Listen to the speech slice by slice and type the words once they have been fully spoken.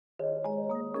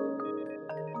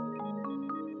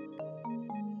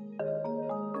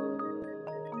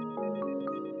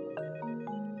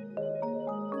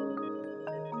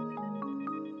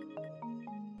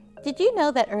Did you know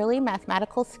that early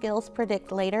mathematical skills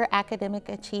predict later academic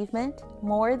achievement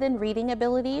more than reading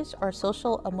abilities or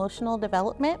social emotional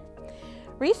development?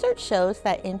 Research shows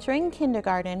that entering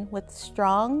kindergarten with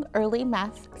strong early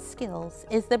math skills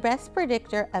is the best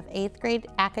predictor of 8th grade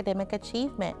academic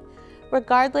achievement,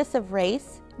 regardless of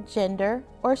race, gender,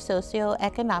 or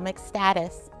socioeconomic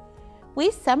status. We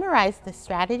summarize the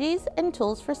strategies and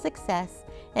tools for success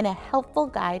in a helpful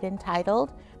guide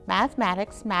entitled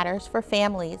Mathematics Matters for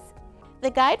Families.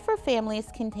 The Guide for Families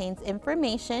contains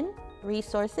information,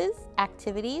 resources,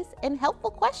 activities, and helpful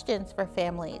questions for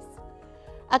families.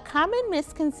 A common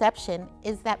misconception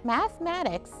is that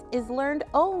mathematics is learned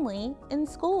only in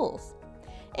schools.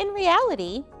 In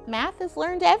reality, math is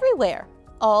learned everywhere,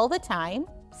 all the time,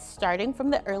 starting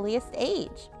from the earliest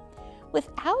age.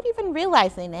 Without even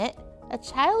realizing it, a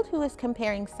child who is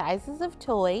comparing sizes of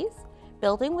toys,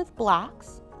 building with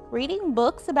blocks, reading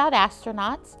books about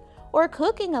astronauts, or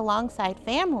cooking alongside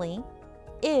family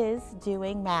is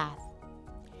doing math.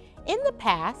 In the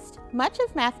past, much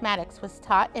of mathematics was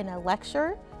taught in a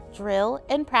lecture, drill,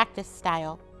 and practice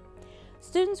style.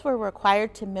 Students were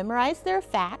required to memorize their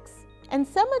facts, and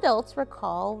some adults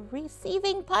recall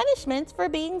receiving punishments for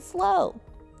being slow.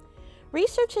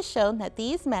 Research has shown that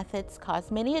these methods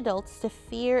cause many adults to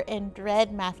fear and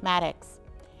dread mathematics.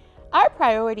 Our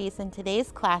priorities in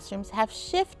today's classrooms have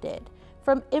shifted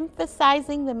from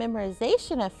emphasizing the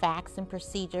memorization of facts and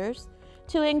procedures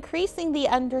to increasing the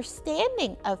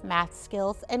understanding of math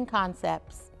skills and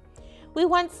concepts. We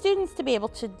want students to be able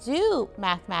to do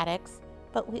mathematics,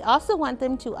 but we also want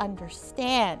them to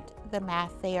understand the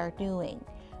math they are doing,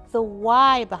 the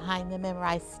why behind the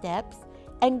memorized steps,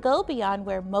 and go beyond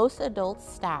where most adults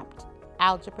stopped,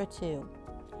 Algebra 2.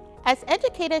 As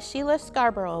educator Sheila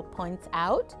Scarborough points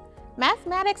out,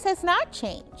 mathematics has not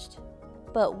changed.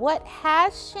 But what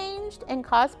has changed and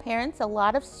caused parents a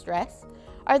lot of stress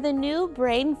are the new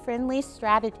brain-friendly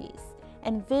strategies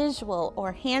and visual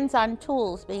or hands-on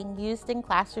tools being used in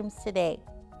classrooms today.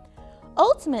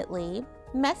 Ultimately,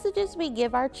 messages we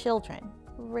give our children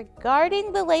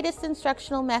regarding the latest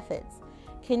instructional methods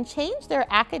can change their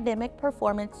academic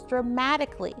performance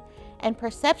dramatically and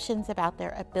perceptions about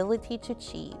their ability to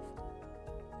achieve.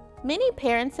 Many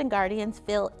parents and guardians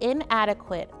feel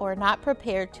inadequate or not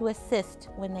prepared to assist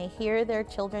when they hear their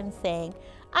children saying,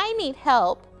 "I need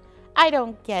help, I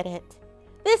don't get it,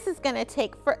 this is going to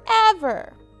take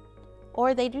forever,"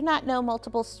 or they do not know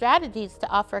multiple strategies to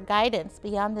offer guidance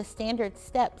beyond the standard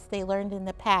steps they learned in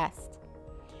the past.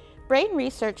 Brain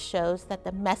research shows that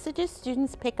the messages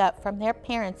students pick up from their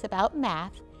parents about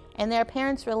math and their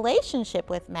parents' relationship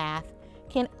with math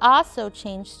can also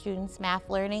change students' math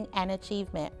learning and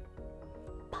achievement.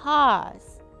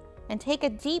 Pause and take a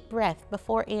deep breath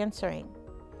before answering.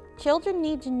 Children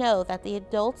need to know that the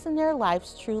adults in their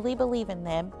lives truly believe in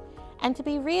them and to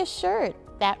be reassured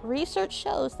that research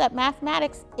shows that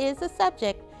mathematics is a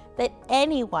subject that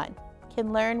anyone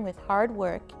can learn with hard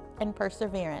work and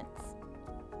perseverance.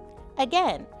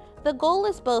 Again, the goal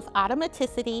is both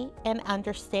automaticity and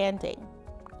understanding.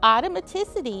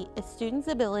 Automaticity is students'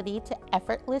 ability to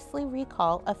effortlessly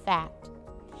recall a fact.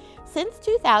 Since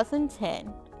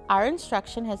 2010, our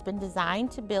instruction has been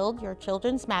designed to build your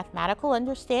children's mathematical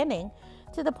understanding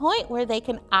to the point where they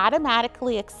can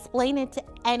automatically explain it to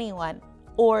anyone,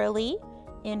 orally,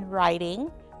 in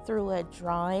writing, through a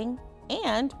drawing,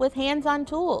 and with hands-on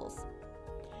tools.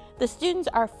 The students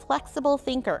are flexible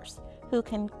thinkers who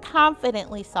can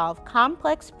confidently solve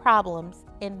complex problems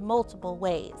in multiple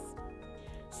ways.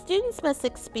 Students must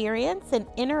experience and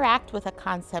interact with a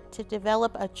concept to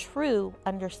develop a true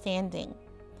understanding.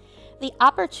 The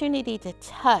opportunity to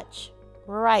touch,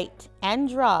 write, and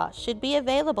draw should be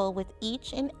available with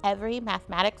each and every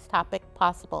mathematics topic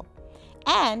possible,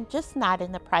 and just not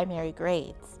in the primary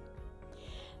grades.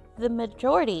 The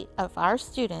majority of our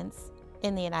students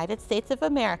in the United States of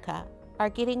America are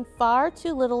getting far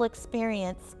too little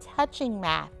experience touching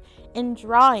math and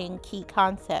drawing key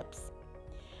concepts.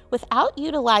 Without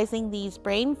utilizing these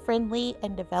brain-friendly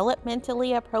and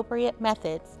developmentally appropriate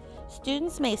methods,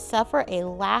 students may suffer a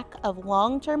lack of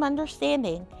long-term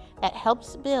understanding that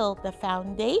helps build the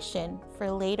foundation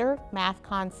for later math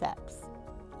concepts.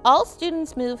 All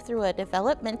students move through a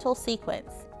developmental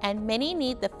sequence, and many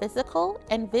need the physical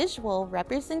and visual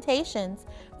representations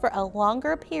for a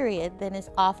longer period than is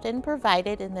often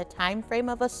provided in the time frame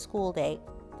of a school day.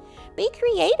 Be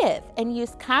creative and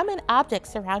use common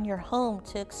objects around your home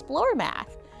to explore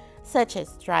math, such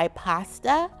as dry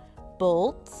pasta,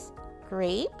 bolts,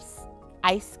 grapes,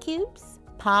 ice cubes,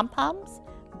 pom-poms,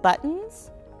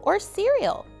 buttons, or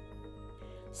cereal.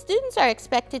 Students are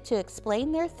expected to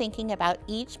explain their thinking about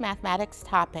each mathematics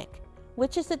topic,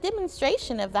 which is a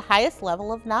demonstration of the highest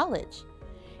level of knowledge.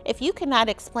 If you cannot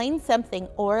explain something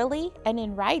orally and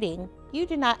in writing, you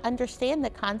do not understand the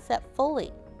concept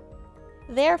fully.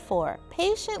 Therefore,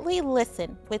 patiently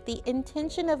listen with the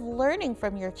intention of learning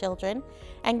from your children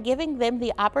and giving them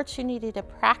the opportunity to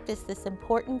practice this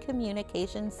important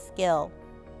communication skill.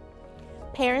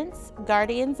 Parents,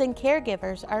 guardians, and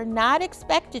caregivers are not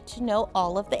expected to know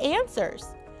all of the answers.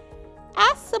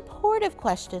 Ask supportive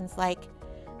questions like,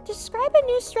 describe a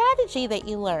new strategy that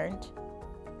you learned.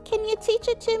 Can you teach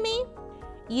it to me?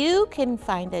 You can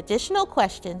find additional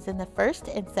questions in the first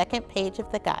and second page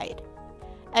of the guide.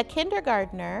 A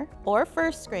kindergartner or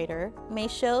first grader may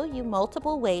show you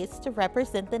multiple ways to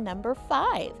represent the number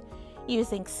 5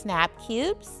 using snap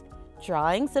cubes,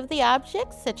 drawings of the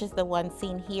objects such as the one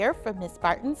seen here from Ms.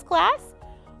 Barton's class,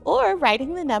 or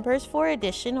writing the numbers for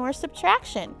addition or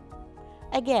subtraction.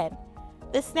 Again,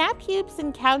 the snap cubes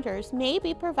and counters may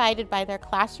be provided by their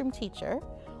classroom teacher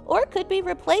or could be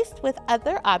replaced with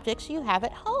other objects you have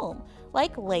at home,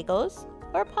 like Legos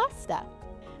or pasta.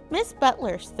 Ms.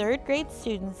 Butler's 3rd grade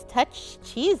students touch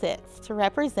Cheez-Its to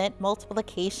represent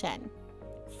multiplication.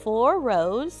 4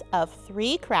 rows of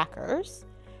 3 crackers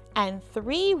and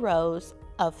 3 rows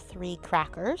of 3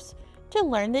 crackers to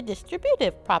learn the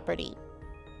distributive property.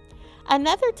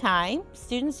 Another time,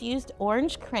 students used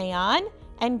orange crayon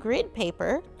and grid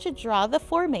paper to draw the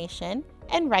formation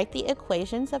and write the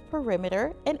equations of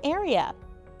perimeter and area.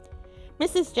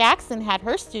 Mrs. Jackson had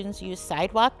her students use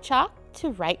sidewalk chalk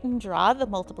to write and draw the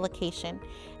multiplication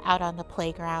out on the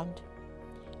playground.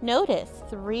 Notice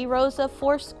 3 rows of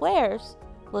 4 squares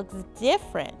looks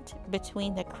different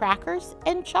between the crackers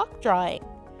and chalk drawing,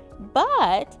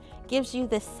 but gives you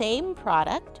the same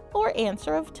product or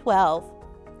answer of 12.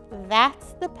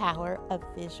 That's the power of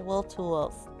visual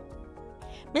tools.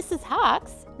 Mrs.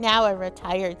 Hawks, now a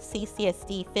retired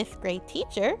CCSD 5th grade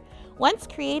teacher, once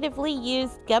creatively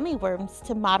used gummy worms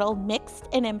to model mixed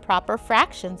and improper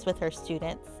fractions with her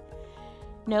students.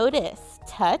 Notice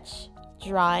touch,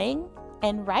 drawing,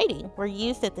 and writing were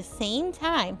used at the same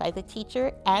time by the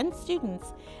teacher and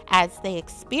students as they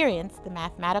experienced the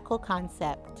mathematical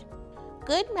concept.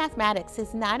 Good mathematics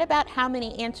is not about how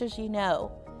many answers you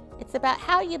know. It's about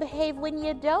how you behave when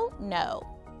you don't know.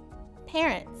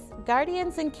 Parents,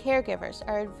 guardians, and caregivers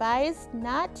are advised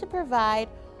not to provide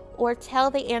or tell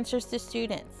the answers to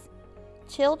students.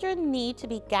 Children need to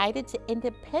be guided to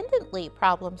independently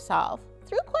problem solve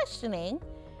through questioning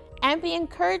and be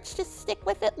encouraged to stick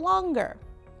with it longer.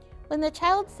 When the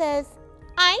child says,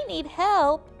 "I need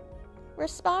help,"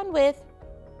 respond with,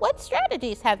 "What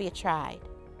strategies have you tried?"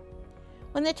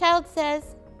 When the child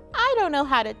says, "I don't know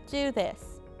how to do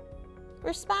this,"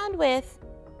 respond with,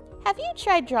 "Have you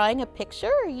tried drawing a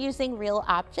picture or using real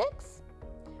objects?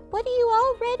 What do you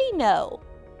already know?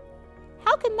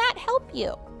 How can that help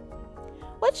you?"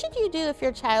 What should you do if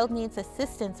your child needs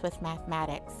assistance with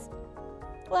mathematics?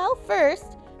 Well,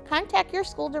 first, contact your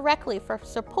school directly for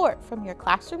support from your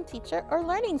classroom teacher or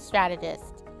learning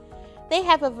strategist. They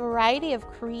have a variety of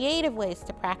creative ways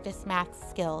to practice math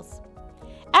skills.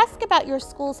 Ask about your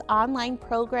school's online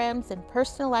programs and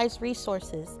personalized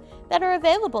resources that are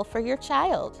available for your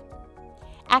child.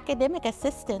 Academic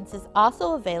assistance is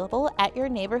also available at your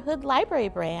neighborhood library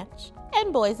branch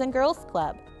and Boys and Girls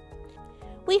Club.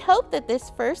 We hope that this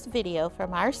first video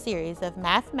from our series of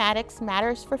Mathematics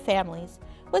Matters for Families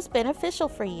was beneficial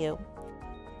for you.